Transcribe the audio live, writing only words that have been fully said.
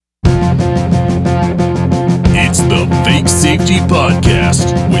Fake Safety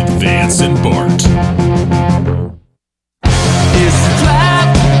Podcast with Vance and Bart. It's a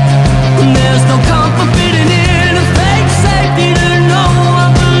trap, and there's no comfort fitting in a fake safety that no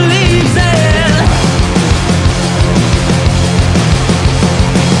one believes in.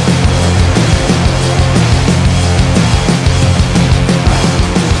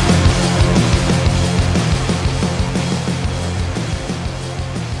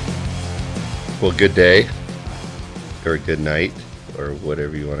 Well, good day, or good night, or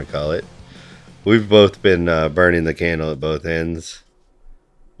whatever you want to call it. We've both been burning the candle at both ends,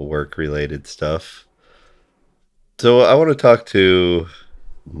 work-related stuff. So I want to talk to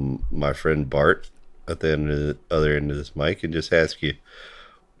my friend Bart at the other end of this mic and just ask you,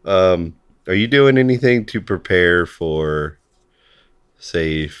 are you doing anything to prepare for,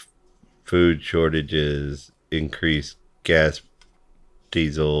 say, food shortages, increased gas,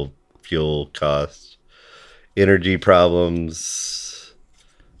 diesel, fuel costs, energy problems?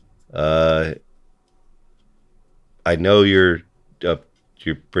 I know you're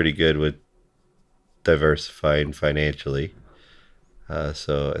pretty good with diversifying financially,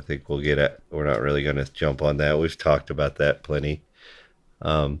 so I think we're not really going to jump on that. We've talked about that plenty,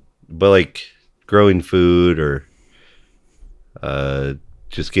 but like growing food or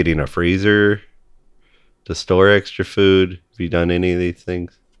just getting a freezer to store extra food. Have you done any of these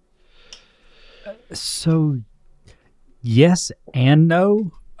things? So, yes and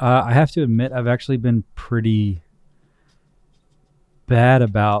no. I have to admit, I've actually been pretty bad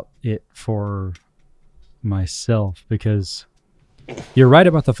about it for myself because you're right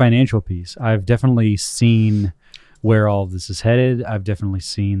about the financial piece. I've definitely seen where all this is headed. I've definitely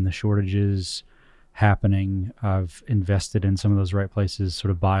seen the shortages happening. I've invested in some of those right places,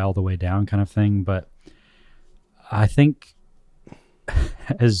 sort of buy all the way down kind of thing. But I think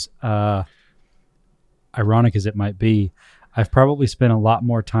as ironic as it might be, I've probably spent a lot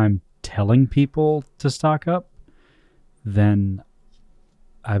more time telling people to stock up than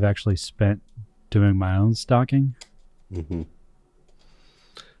I've actually spent doing my own stocking. Mm-hmm.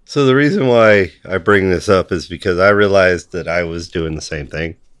 So the reason why I bring this up is because I realized that I was doing the same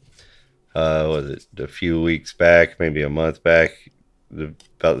thing. Was it a few weeks back, maybe a month back,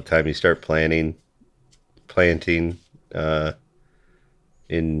 about the time you start planting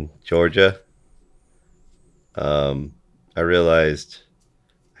in Georgia. I realized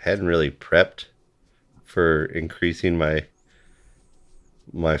I hadn't really prepped for increasing my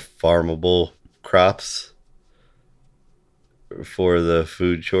farmable crops for the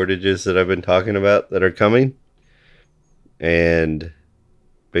food shortages that I've been talking about that are coming, and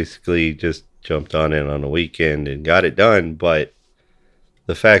basically just jumped on it on a weekend and got it done. But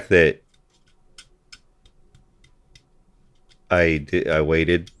the fact that I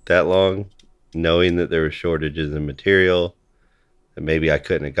waited that long, knowing that there were shortages in material, and maybe I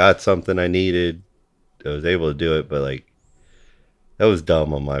couldn't have got something I needed, I was able to do it, but like that was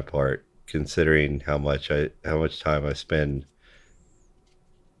dumb on my part, considering how much time I spend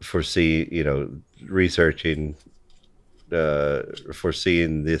researching,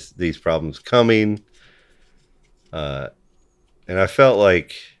 foreseeing these problems coming, and I felt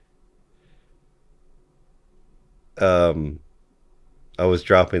like I was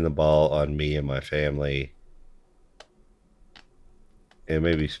dropping the ball on me and my family, and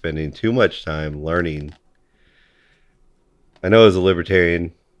maybe spending too much time learning. I know as a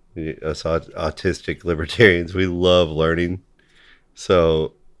libertarian, us autistic libertarians, we love learning.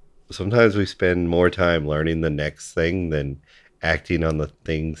 So sometimes we spend more time learning the next thing than acting on the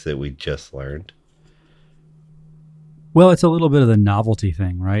things that we just learned. Well, it's a little bit of the novelty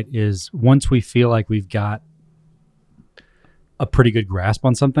thing, right? Is once we feel like we've got a pretty good grasp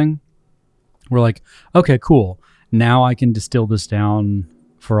on something, we're like, okay, cool. Now I can distill this down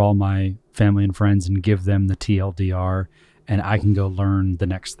for all my family and friends and give them the TLDR, and I can go learn the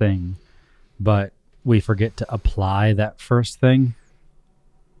next thing. But we forget to apply that first thing.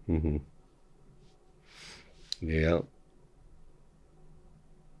 Mm-hmm. Yeah.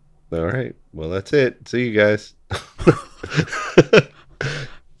 All right. Well, that's it. See you guys.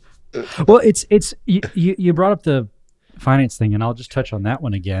 Well, it's you brought up the finance thing, and I'll just touch on that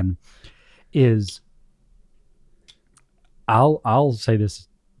one again. Is I'll say this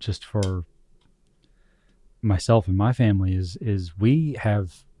just for myself and my family is we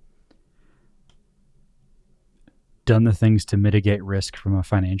have done the things to mitigate risk from a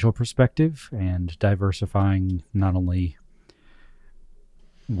financial perspective and diversifying not only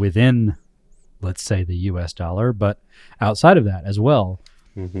within, let's say, the US dollar, but outside of that as well.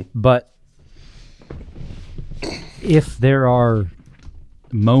 Mm-hmm. But if there are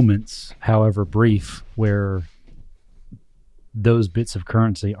moments, however brief, where those bits of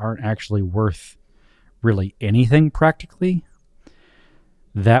currency aren't actually worth really anything practically,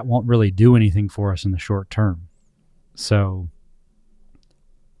 that won't really do anything for us in the short term. So,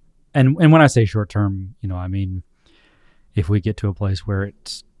 and when I say short term, I mean, if we get to a place where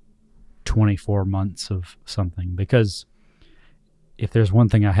it's 24 months of something, because if there's one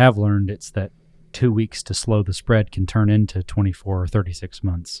thing I have learned, it's that 2 weeks to slow the spread can turn into 24 or 36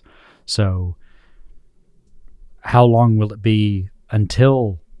 months. So how long will it be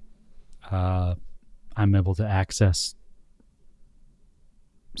until I'm able to access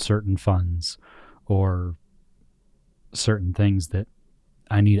certain funds or certain things that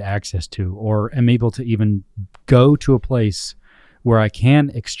I need access to, or am able to even go to a place where I can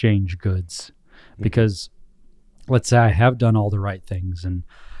exchange goods? Because let's say I have done all the right things and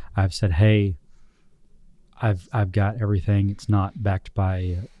I've said, hey, I've got everything. It's not backed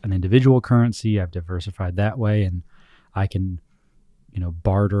by an individual currency. I've diversified that way, and I can,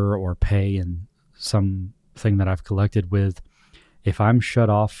 barter or pay in something that I've collected with. If I'm shut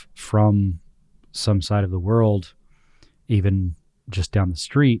off from some side of the world, even just down the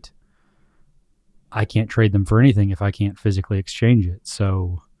street, I can't trade them for anything if I can't physically exchange it.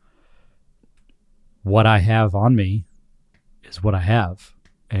 So what I have on me is what I have.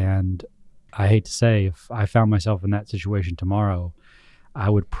 And I hate to say, if I found myself in that situation tomorrow, I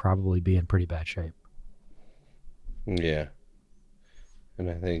would probably be in pretty bad shape. Yeah. And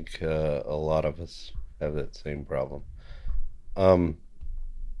I think a lot of us have that same problem.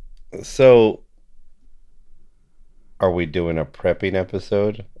 So are we doing a prepping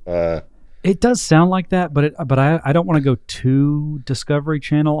episode? It does sound like that, but I don't want to go too Discovery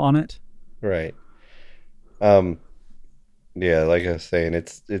Channel on it. Right. Yeah, like I was saying,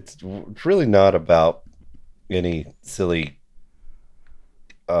 it's really not about any silly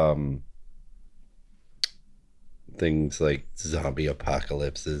things like zombie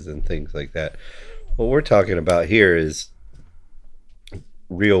apocalypses and things like that. What we're talking about here is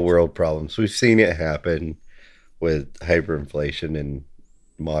real world problems. We've seen it happen with hyperinflation in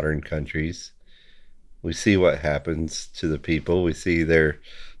modern countries. We see what happens to the people. We see their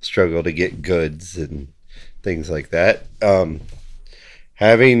struggle to get goods and things like that.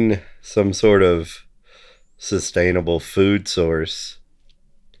 Having some sort of sustainable food source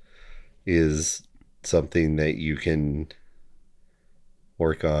is something that you can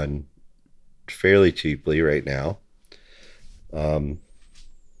work on fairly cheaply right now. And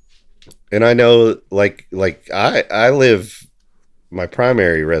I know, like I live, my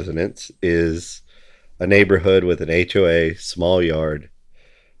primary residence is a neighborhood with an HOA, small yard,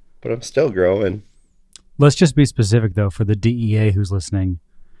 but I'm still growing. Let's just be specific, though, for the DEA who's listening.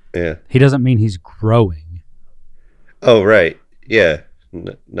 Yeah. He doesn't mean he's growing. Oh, right. Yeah.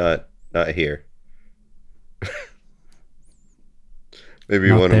 Not here. Maybe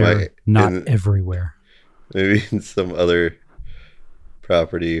Not one there, of my... Not everywhere. Maybe in some other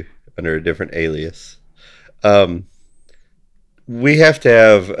property under a different alias. We have to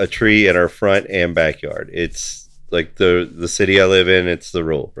have a tree in our front and backyard. It's like the city I live in, it's the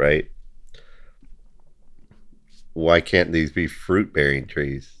rule, right? Why can't these be fruit-bearing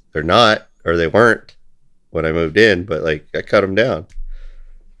trees? They're not, or they weren't when I moved in, but like I cut them down.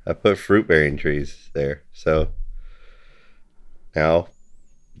 I put fruit-bearing trees there. So now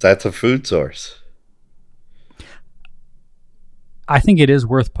that's a food source. I think it is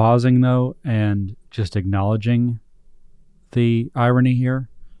worth pausing, though, and just acknowledging the irony here.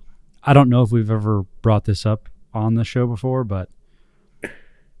 I don't know if we've ever brought this up on the show before, but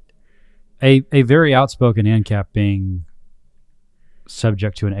a very outspoken ANCAP being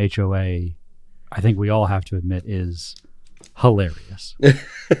subject to an HOA, I think we all have to admit, is hilarious.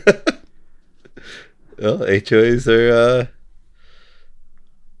 Well, HOAs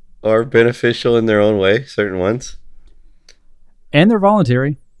are beneficial in their own way, certain ones. And they're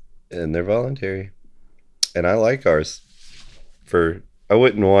voluntary. And they're voluntary. And I like ours. I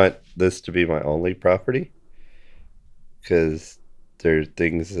wouldn't want this to be my only property, because there are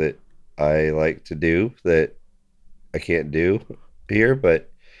things that I like to do that I can't do here,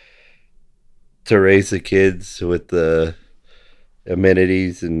 but to raise the kids with the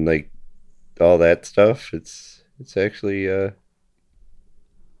amenities and like all that stuff, it's actually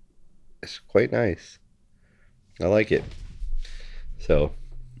it's quite nice. I like it. So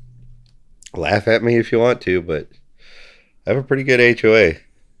laugh at me if you want to, but I have a pretty good HOA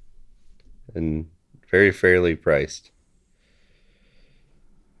and very fairly priced.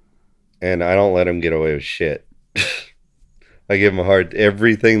 And I don't let them get away with shit. I give them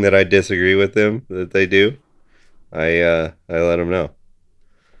everything that I disagree with them that they do. I let them know.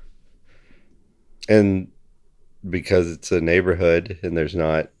 And because it's a neighborhood and there's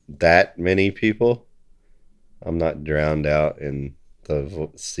not that many people, I'm not drowned out in the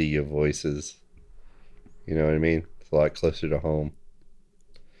sea of voices. You know what I mean? It's a lot closer to home.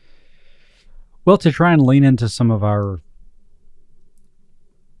 Well, to try and lean into some of our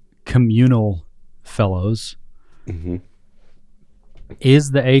communal fellows,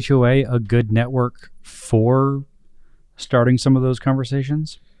 is the HOA a good network for starting some of those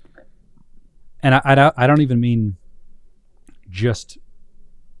conversations? And I don't even mean just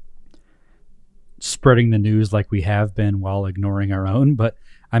spreading the news like we have been while ignoring our own, but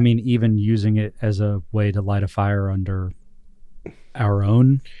I mean even using it as a way to light a fire under our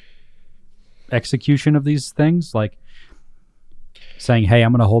own execution of these things, like saying, hey,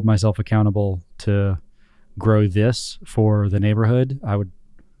 I'm going to hold myself accountable to grow this for the neighborhood. Would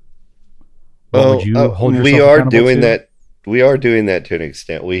you hold yourself we are accountable doing to? that. We are doing that to an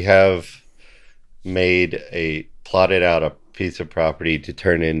extent. We have plotted out a piece of property to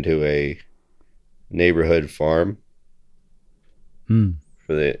turn into a neighborhood farm. For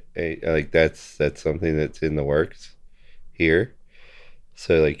that's something that's in the works here.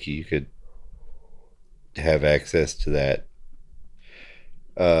 So like you could have access to that.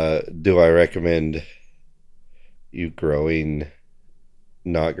 Do I recommend you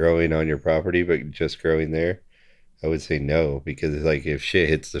not growing on your property, but just growing there? I would say no, because it's like if shit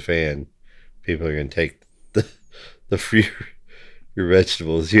hits the fan, people are going to take the free your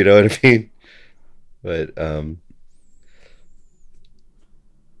vegetables. You know what I mean? But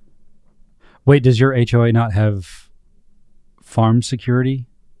wait, does your HOA not have farm security?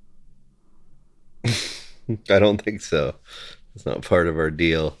 I don't think so. It's not part of our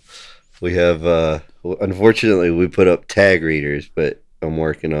deal. We have, unfortunately, we put up tag readers, but I'm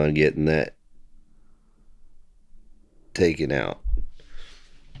working on getting that taken out.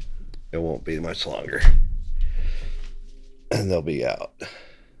 It won't be much longer. And they'll be out.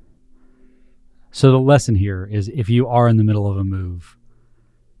 So the lesson here is if you are in the middle of a move,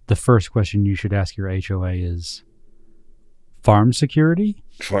 the first question you should ask your HOA is farm security?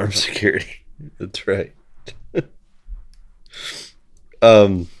 Farm security. That's right.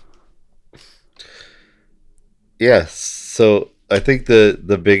 Yes. So I think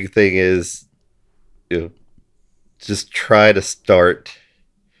the big thing is, just try to start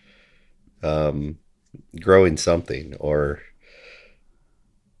growing something, or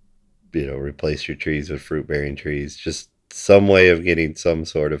replace your trees with fruit bearing trees. Just some way of getting some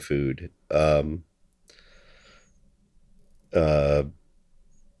sort of food. Buy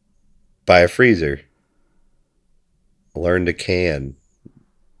a freezer. Learn to can.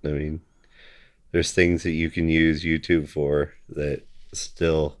 I mean, there's things that you can use YouTube for that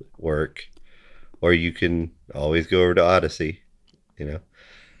still work, or you can always go over to Odyssey.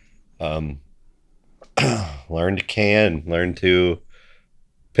 Learn to can. Learn to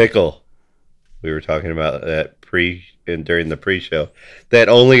pickle. We were talking about that during the pre-show that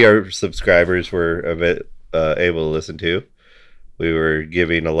only our subscribers were able to listen to. We were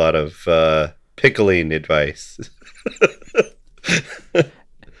giving a lot of pickling advice.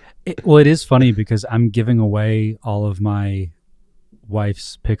 It is funny because I'm giving away all of my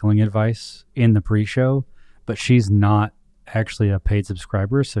wife's pickling advice in the pre-show, but she's not actually a paid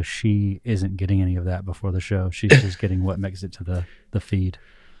subscriber, so she isn't getting any of that before the show. She's just getting what makes it to the feed.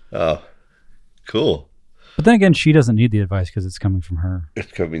 Oh, cool. But then again, she doesn't need the advice because it's coming from her.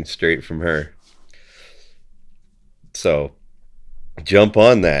 It's coming straight from her. So jump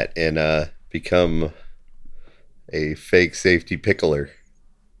on that and become a fake safety pickler.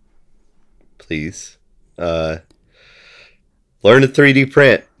 Please. Learn to 3D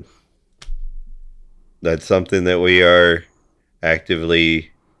print. That's something that we are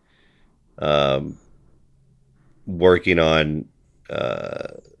actively working on,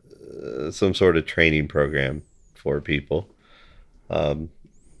 some sort of training program for people. So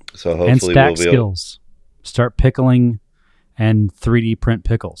hopefully and stack skills. Start pickling and 3D print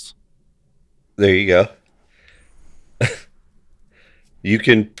pickles. There you go. You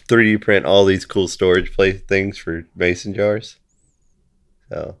can 3D print all these cool storage things for mason jars.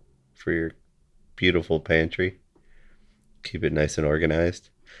 So, for your beautiful pantry. Keep it nice and organized.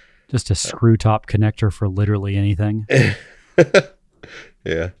 Just a screw top connector for literally anything.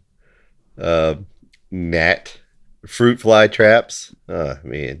 Yeah. Gnat. Fruit fly traps. Oh,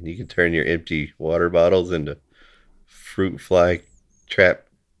 man. You can turn your empty water bottles into fruit fly trap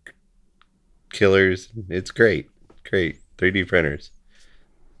killers. It's great. Great. 3D printers.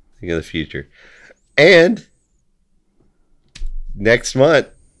 Think of the future. And next month,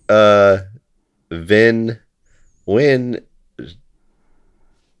 Win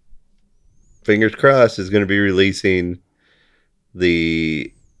fingers crossed, is going to be releasing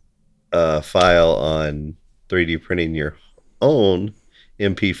the file on 3D printing your own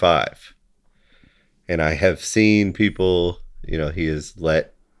MP5. And I have seen people, he has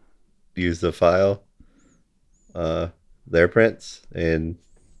let use the file, their prints, and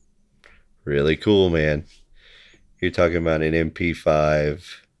really cool, man. You're talking about an MP5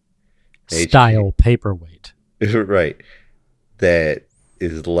 style paperweight. right, that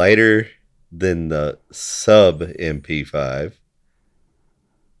is lighter than the sub MP5,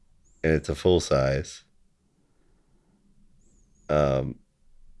 and it's a full size.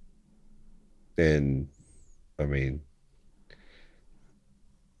 And I mean,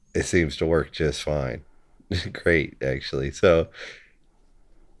 it seems to work just fine. Great, actually. So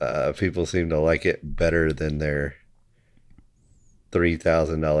people seem to like it better than their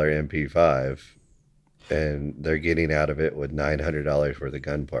 $3,000 MP5, and they're getting out of it with $900 worth of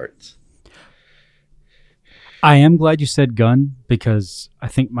gun parts. I am glad you said gun, because I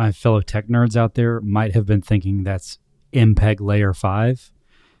think my fellow tech nerds out there might have been thinking that's MPEG Layer 5,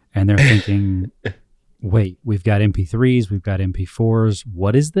 and they're thinking, wait, we've got MP3s, we've got MP4s.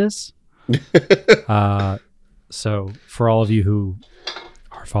 What is this? So for all of you who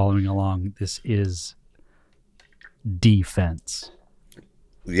are following along, this is defense.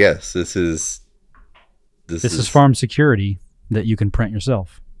 Yes, this is farm security that you can print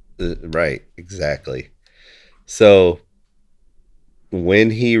yourself. Right, exactly. So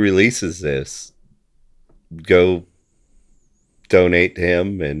when he releases this, go donate to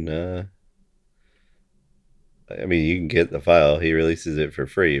him, and I mean, you can get the file. He releases it for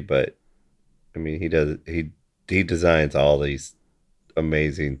free, but I mean, he designs all these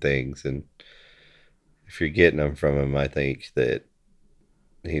amazing things, and if you're getting them from him, I think that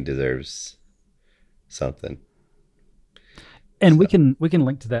he deserves something. And we can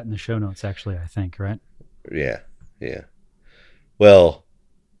link to that in the show notes, actually, I think, right? Yeah. Well,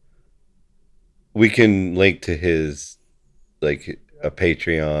 we can link to his, like, a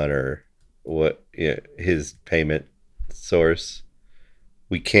Patreon or his payment source.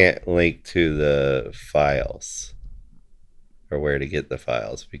 We can't link to the files or where to get the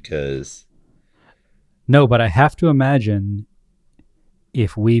files, because... No, but I have to imagine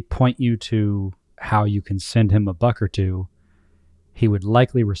if we point you to how you can send him $1 or $2, he would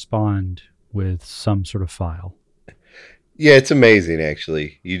likely respond with some sort of file. Yeah, it's amazing,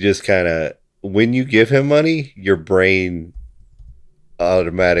 actually. You just kind of, when you give him money, your brain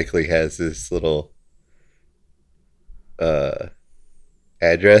automatically has this little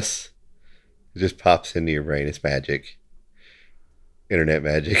address. It just pops into your brain. It's magic. Internet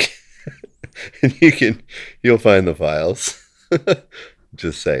magic. And you'll find the files.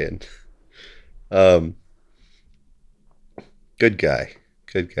 Just saying. Good guy.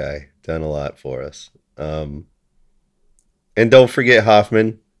 Done a lot for us. And don't forget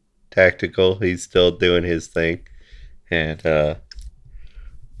Hoffman Tactical. He's still doing his thing. And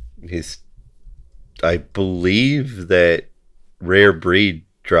I believe that Rare Breed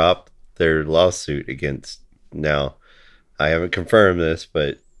dropped their lawsuit against... Now, I haven't confirmed this,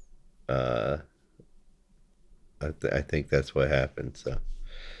 but I think that's what happened. So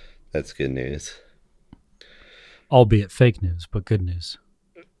that's good news. Albeit fake news, but good news.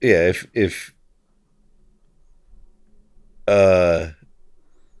 Yeah, I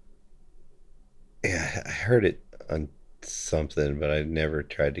heard it on something, but I never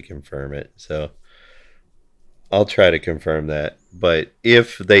tried to confirm it. So I'll try to confirm that. But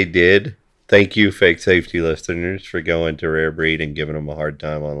if they did, thank you, Fake Safety listeners, for going to Rare Breed and giving them a hard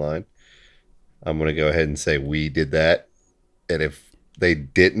time online. I'm going to go ahead and say we did that. And if they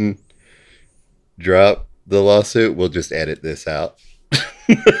didn't drop the lawsuit, we'll just edit this out.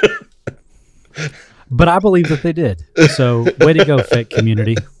 But I believe that they did. So way to go, fake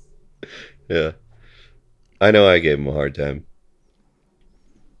community. Yeah. I know I gave them a hard time.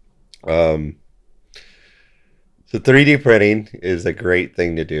 So 3D printing is a great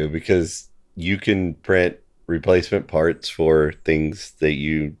thing to do, because you can print replacement parts for things that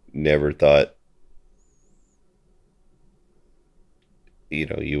you never thought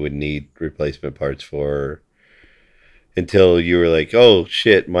you would need replacement parts for, until you were like, oh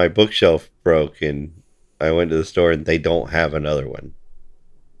shit, my bookshelf broke, and I went to the store and they don't have another one,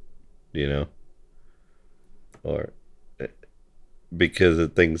 or because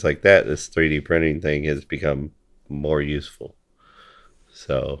of things like that, this 3D printing thing has become more useful.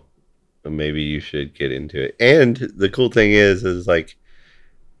 So maybe you should get into it. And the cool thing is like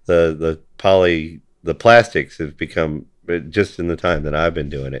the plastics have become, just in the time that I've been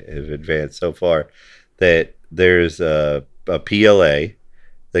doing it, have advanced so far that there's a PLA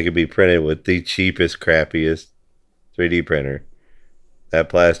They could be printed with the cheapest, crappiest 3D printer. That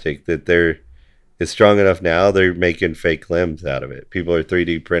plastic that it's strong enough now, they're making fake limbs out of it. People are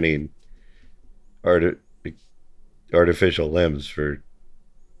 3D printing artificial limbs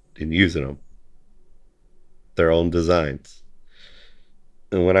and using them. Their own designs.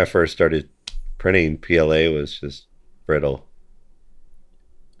 And when I first started printing, PLA was just brittle.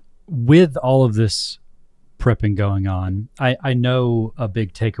 With all of this prepping going on, I know a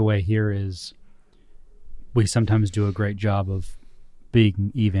big takeaway here is we sometimes do a great job of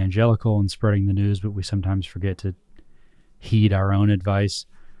being evangelical and spreading the news, but we sometimes forget to heed our own advice.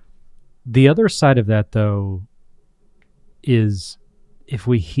 The other side of that, though, is if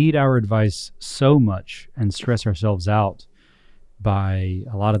we heed our advice so much and stress ourselves out by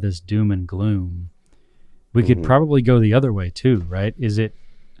a lot of this doom and gloom, we could probably go the other way too, right? Is it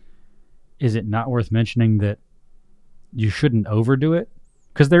not worth mentioning that you shouldn't overdo it?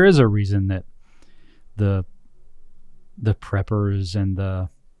 Because there is a reason that the preppers and the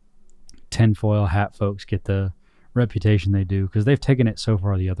tinfoil hat folks get the reputation they do, because they've taken it so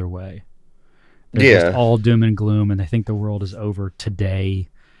far the other way. They're just all doom and gloom, and they think the world is over today,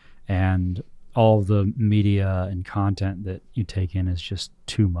 and all the media and content that you take in is just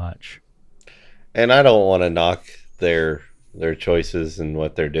too much. And I don't want to knock their choices and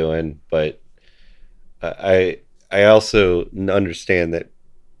what they're doing, but I also understand that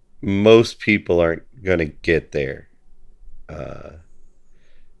most people aren't going to get there.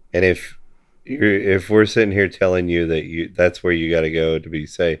 And if we're sitting here telling you that that's where you got to go to be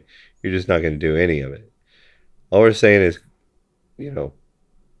safe, you're just not going to do any of it. All we're saying is,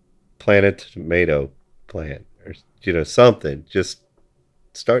 plant a tomato plant or, something. Just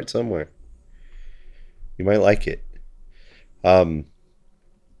start somewhere. You might like it.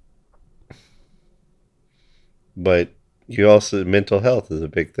 But you also, mental health is a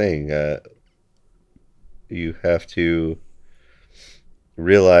big thing. You have to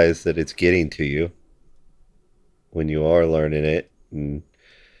realize that it's getting to you when you are learning it, and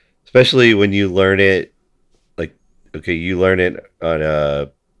especially when you learn it, you learn it on a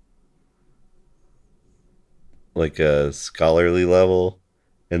scholarly level,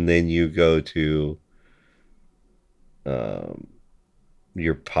 and then you go to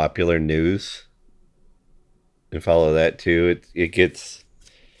your popular news and follow that too. It gets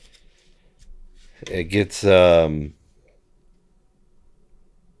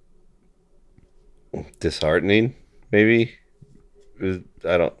disheartening, maybe.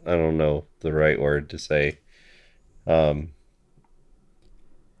 I don't know the right word to say, but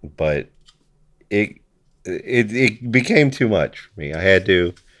it became too much for me.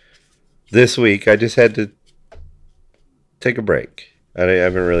 This week I just had to take a break. I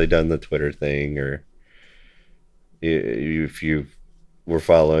haven't really done the Twitter thing, or if you were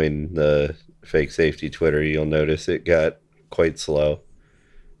following the fake safety Twitter, you'll notice it got quite slow.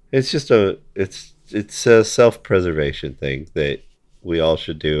 It's just it's a self-preservation thing that we all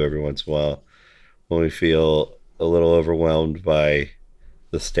should do every once in a while when we feel a little overwhelmed by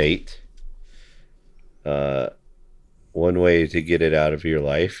the state. One way to get it out of your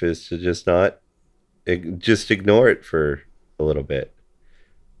life is to just ignore it for a little bit.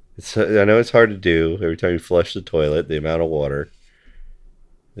 I know it's hard to do every time you flush the toilet, the amount of water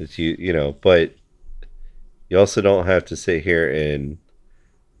that but you also don't have to sit here and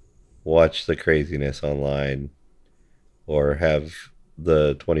watch the craziness online or have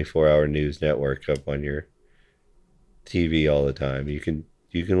the 24-hour news network up on your TV all the time. You can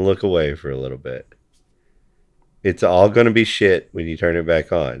look away for a little bit. It's all going to be shit when you turn it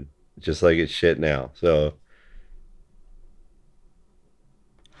back on, just like it's shit now. So,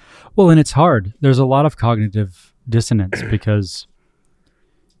 well, and it's hard. There's a lot of cognitive dissonance because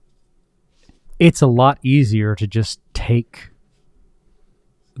it's a lot easier to just take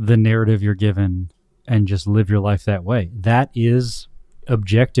the narrative you're given and just live your life that way. That is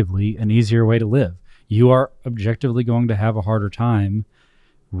objectively an easier way to live. You are objectively going to have a harder time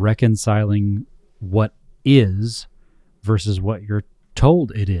reconciling what is versus what you're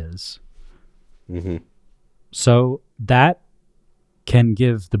told it is. Mm-hmm. So that can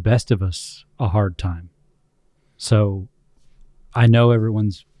give the best of us a hard time. So I know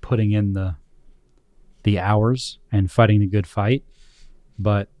everyone's putting in the hours and fighting the good fight,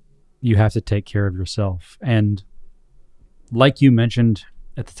 but you have to take care of yourself. And like you mentioned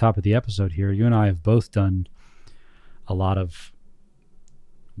at the top of the episode here, you and I have both done a lot of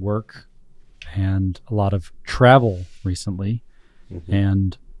work and a lot of travel recently. Mm-hmm.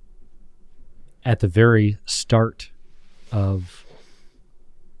 And at the very start of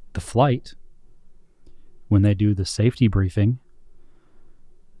the flight, when they do the safety briefing,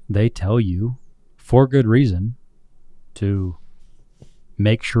 they tell you, for good reason, to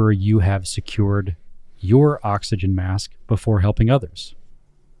make sure you have secured your oxygen mask before helping others.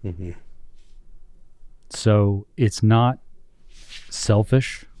 Mm-hmm. So it's not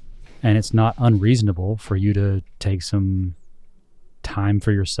selfish and it's not unreasonable for you to take some time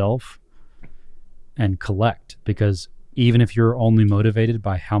for yourself and collect, because even if you're only motivated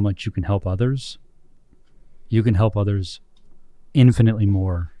by how much you can help others, you can help others infinitely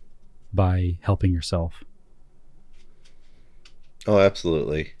more by helping yourself. Oh,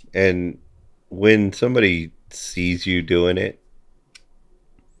 absolutely. And when somebody sees you doing it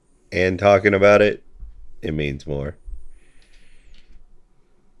and talking about it, it means more.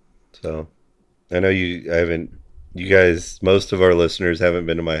 So I know you guys, most of our listeners haven't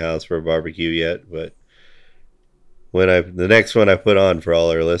been to my house for a barbecue yet, but the next one I put on for all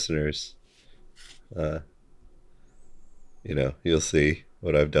our listeners, you'll see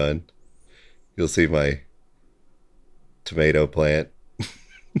what I've done. You'll see my tomato plant.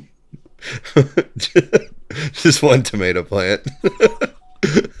 Just one tomato plant.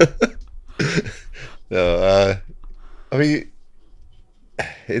 No, I mean,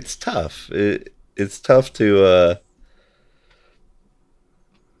 it's tough. It's tough to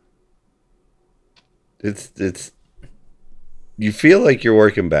it's you feel like you're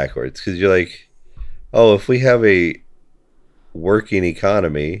working backwards because you're like, oh, if we have a working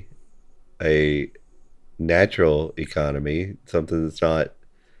economy, a natural economy, something that's not,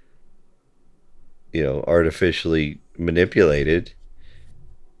 artificially manipulated,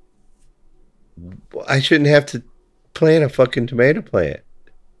 I shouldn't have to plant a fucking tomato plant.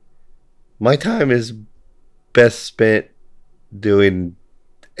 My time is best spent doing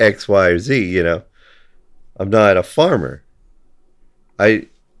X, Y, or Z, I'm not a farmer.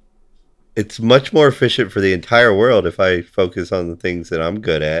 It's much more efficient for the entire world if I focus on the things that I'm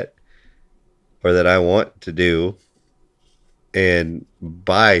good at or that I want to do and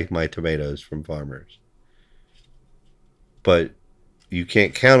buy my tomatoes from farmers. But you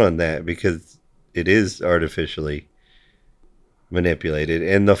can't count on that because it is artificially manipulated.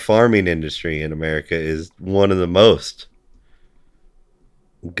 And the farming industry in America is one of the most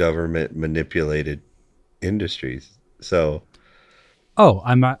government manipulated industries. So,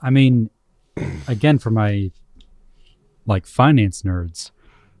 I mean, again, for my finance nerds,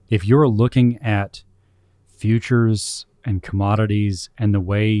 if you're looking at futures and commodities and the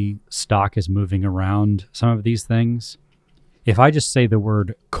way stock is moving around some of these things, if I just say the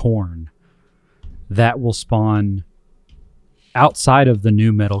word corn, that will spawn, outside of the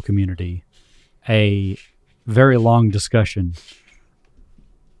new metal community, a very long discussion.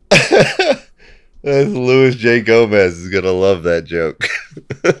 Louis J. Gomez is going to love that joke.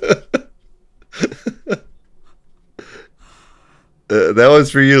 That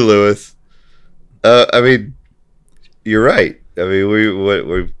was for you, Louis. I mean, you're right. I mean,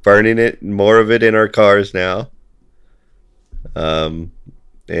 we're burning it, more of it in our cars now. And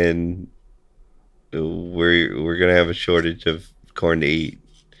we're going to have a shortage of corn to eat.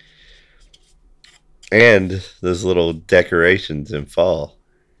 And those little decorations in fall.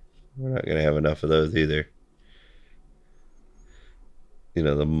 We're not going to have enough of those either.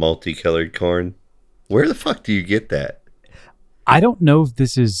 The multicolored corn. Where the fuck do you get that? I don't know if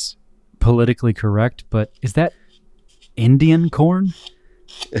this is politically correct, but is that Indian corn?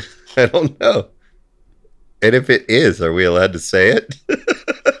 I don't know. And if it is, are we allowed to say it?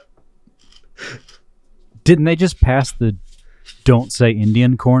 Didn't they just pass the Don't Say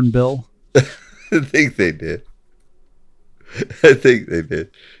Indian Corn bill? I think they did.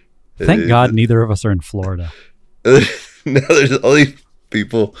 Thank God neither of us are in Florida. Now there's all these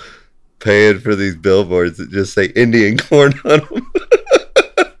people paying for these billboards that just say Indian corn on them.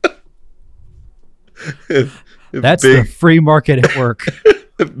 That's the free market at work.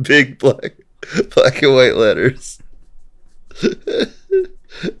 Big black and white letters.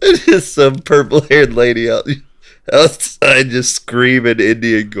 And just some purple-haired lady outside just screaming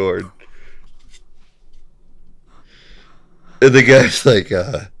Indian corn. And the guy's like,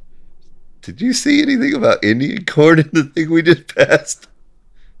 did you see anything about Indian corn in the thing we just passed?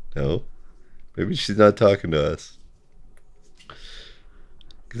 No. Maybe she's not talking to us.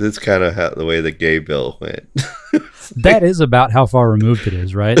 Because it's kind of the way the gay bill went. That is about how far removed it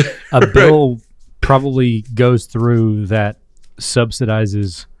is, right? A bill probably goes through that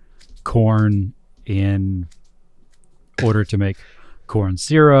subsidizes corn in order to make corn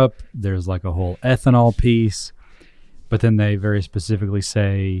syrup. There's like a whole ethanol piece. But then they very specifically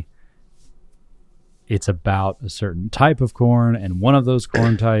say it's about a certain type of corn, and one of those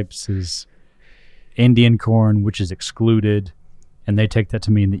corn types is Indian corn, which is excluded. and they take that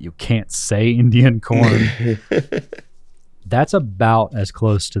to mean that you can't say Indian corn. That's about as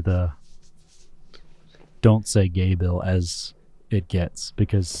close to the don't say gay bill as it gets,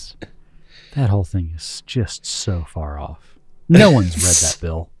 because that whole thing is just so far off. No one's read that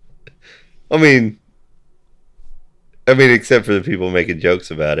bill. I mean, except for the people making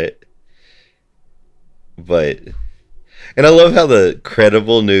jokes about it. But, and I love how the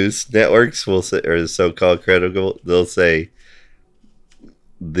credible news networks will say, or the so-called credible, they'll say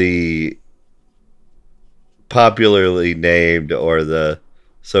the popularly named or the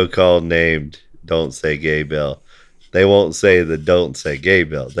so-called named don't say gay bill. They won't say the don't say gay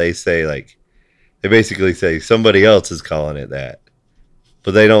bill. They say they basically say somebody else is calling it that,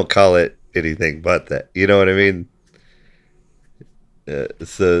 but they don't call it anything but that. You know what I mean?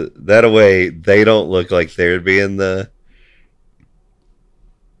 So that way they don't look like they're being the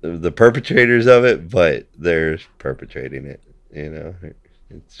perpetrators of it, but they're perpetrating it. You know,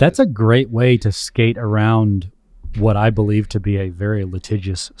 that's a great way to skate around what I believe to be a very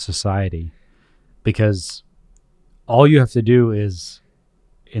litigious society, because all you have to do is,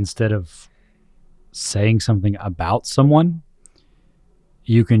 instead of saying something about someone,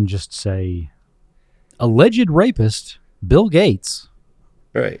 you can just say alleged rapist Bill Gates.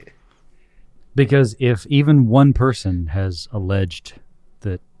 Right. Because if even one person has alleged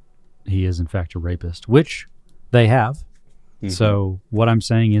that he is in fact a rapist, which they have, so what I'm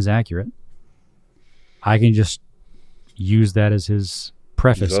saying is accurate, I can just use that as his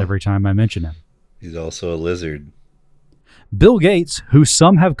preface every time I mention him. He's also a lizard. Bill Gates, who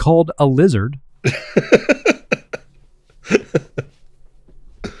some have called a lizard.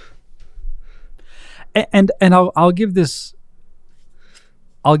 and I'll give this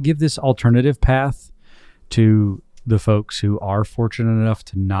alternative path to the folks who are fortunate enough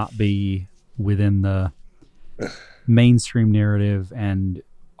to not be within the mainstream narrative and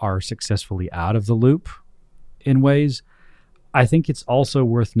are successfully out of the loop in ways. I think it's also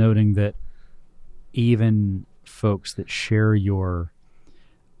worth noting that even folks that share your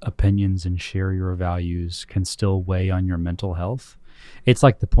opinions and share your values can still weigh on your mental health. It's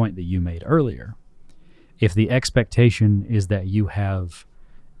like the point that you made earlier. If the expectation is that you have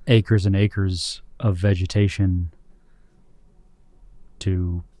acres and acres of vegetation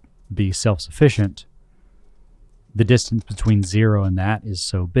to be self-sufficient, the distance between zero and that is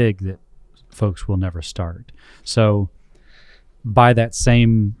so big that folks will never start. So by that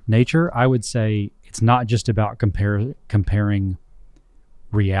same nature, I would say it's not just about comparing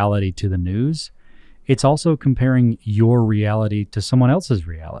reality to the news. It's also comparing your reality to someone else's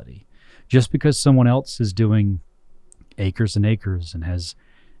reality. Just because someone else is doing acres and acres and has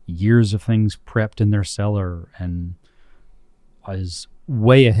years of things prepped in their cellar and is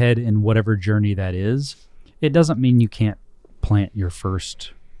way ahead in whatever journey that is, it doesn't mean you can't plant your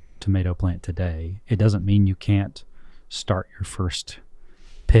first tomato plant today. It doesn't mean you can't start your first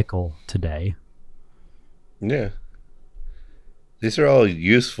pickle today. Yeah. These are all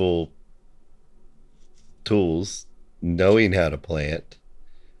useful tools, knowing how to plant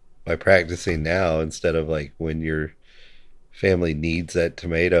by practicing now instead of when your family needs that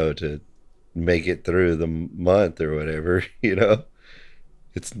tomato to make it through the month or whatever, you know.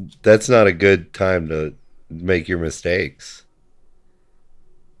 That's not a good time to make your mistakes.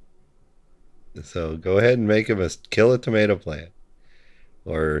 So go ahead and kill a tomato plant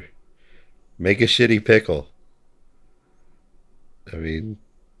or make a shitty pickle. I mean,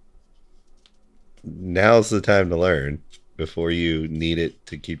 now's the time to learn before you need it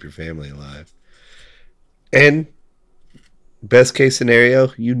to keep your family alive. And best case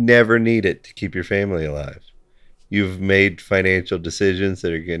scenario, you never need it to keep your family alive. You've made financial decisions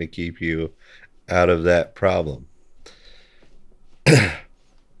that are going to keep you out of that problem.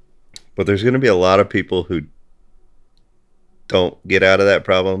 But there's going to be a lot of people who don't get out of that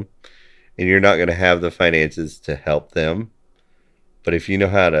problem, and you're not going to have the finances to help them. But if you know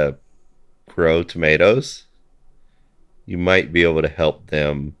how to grow tomatoes, you might be able to help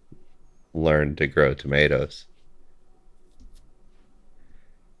them learn to grow tomatoes.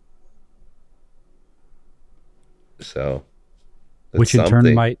 So, which in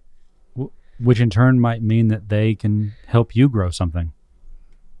turn might mean that they can help you grow something.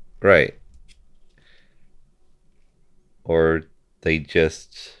 Right. Or they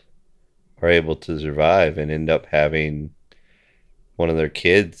just are able to survive and end up having one of their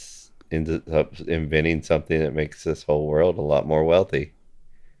kids ends up inventing something that makes this whole world a lot more wealthy.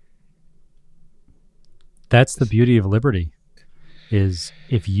 That's the beauty of liberty, is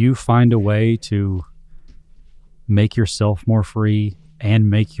if you find a way to make yourself more free and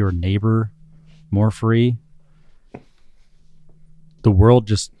make your neighbor more free, the world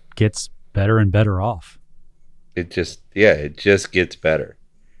just gets better and better off. It just gets better.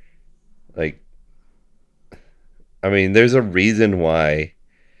 Like, I mean, there's a reason why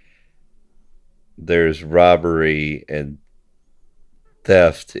there's robbery and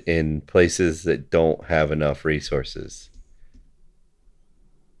theft in places that don't have enough resources.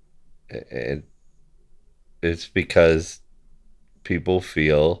 And it's because people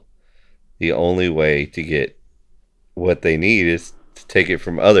feel the only way to get what they need is to take it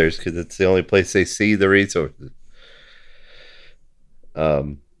from others because it's the only place they see the resources.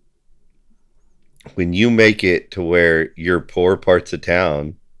 When you make it to where your poor parts of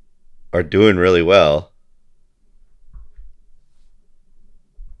town are doing really well,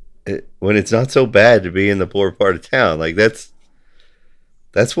 when it's not so bad to be in the poor part of town, like that's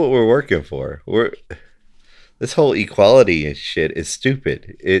what we're working for. This whole equality and shit is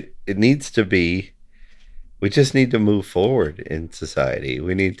stupid. It needs to be. We just need to move forward in society.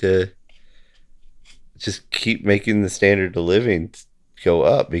 We need to just keep making the standard of living go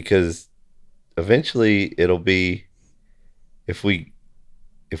up because eventually it'll be, if we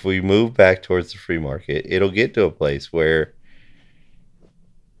move back towards the free market, it'll get to a place where,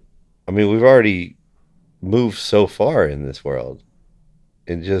 I mean, we've already moved so far in this world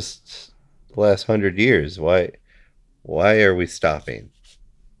in just the last 100 years. Why are we stopping?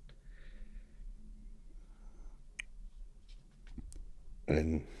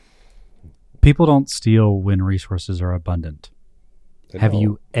 And people don't steal when resources are abundant. Have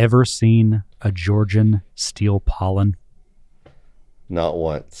you ever seen a Georgian steal pollen? Not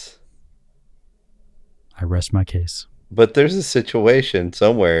once. I rest my case. But there's a situation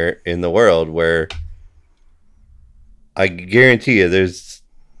somewhere in the world where I guarantee you there's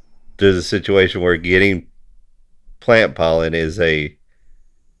a situation where getting plant pollen is a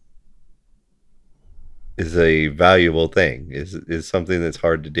valuable thing, is something that's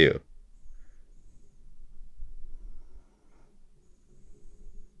hard to do.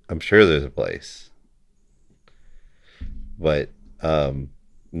 I'm sure there's a place. But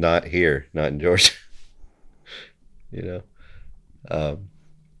not here, not in Georgia. In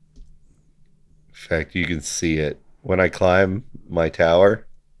fact, you can see it when I climb my tower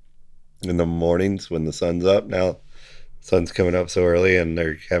in the mornings when the sun's up. Now, the sun's coming up so early and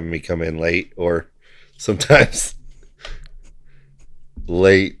they're having me come in late, or sometimes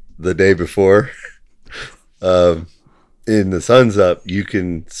late the day before. In the sun's up, you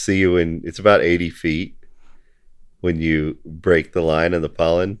can see when it's about 80 feet when you break the line of the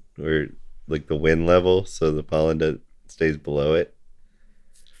pollen, or like the wind level, so the pollen stays below it.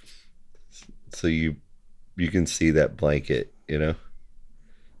 So you can see that blanket,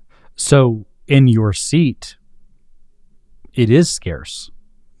 So in your seat, it is scarce.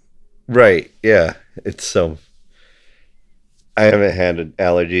 Right, yeah. It's so... I haven't had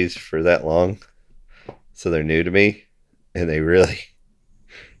allergies for that long, so they're new to me, and they really...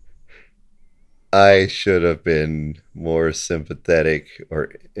 I should have been more sympathetic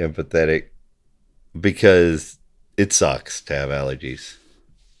or empathetic, because it sucks to have allergies.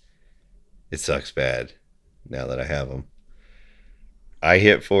 It sucks bad now that I have them. I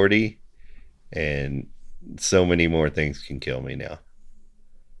hit 40, and so many more things can kill me now.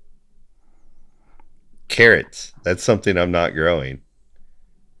 Carrots. That's something I'm not growing.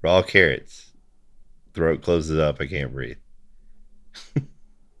 Raw carrots. Throat closes up. I can't breathe.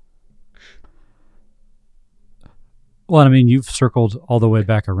 Well, I mean, you've circled all the way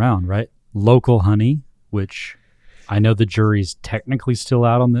back around, right? Local honey, which I know the jury's technically still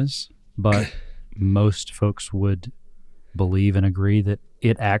out on this, but most folks would believe and agree that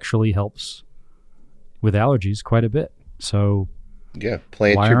it actually helps with allergies quite a bit. So yeah,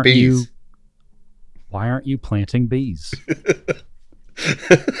 plant your bees. Why aren't you planting bees?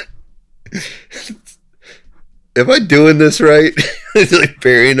 Am I doing this right? It's like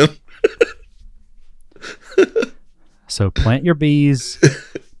burying them. So plant your bees,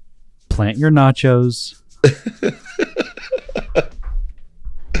 plant your nachos.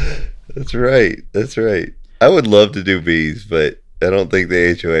 That's right. That's right. I would love to do bees, but I don't think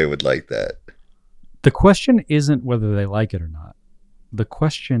the HOA would like that. The question isn't whether they like it or not. The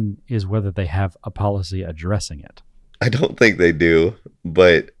question is whether they have a policy addressing it. I don't think they do,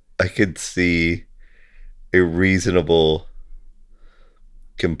 but I could see a reasonable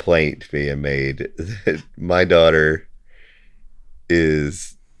complaint being made that my daughter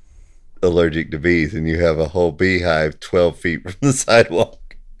is allergic to bees, and you have a whole beehive 12 feet from the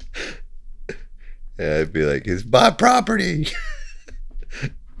sidewalk. And I'd be like, it's my property.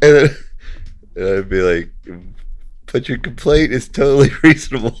 And I'd be like, but your complaint is totally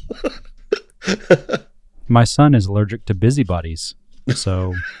reasonable. My son is allergic to busybodies.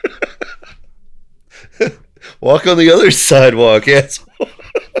 So Walk on the other sidewalk, asshole.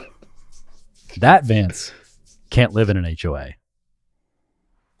 that Vance can't live in an HOA.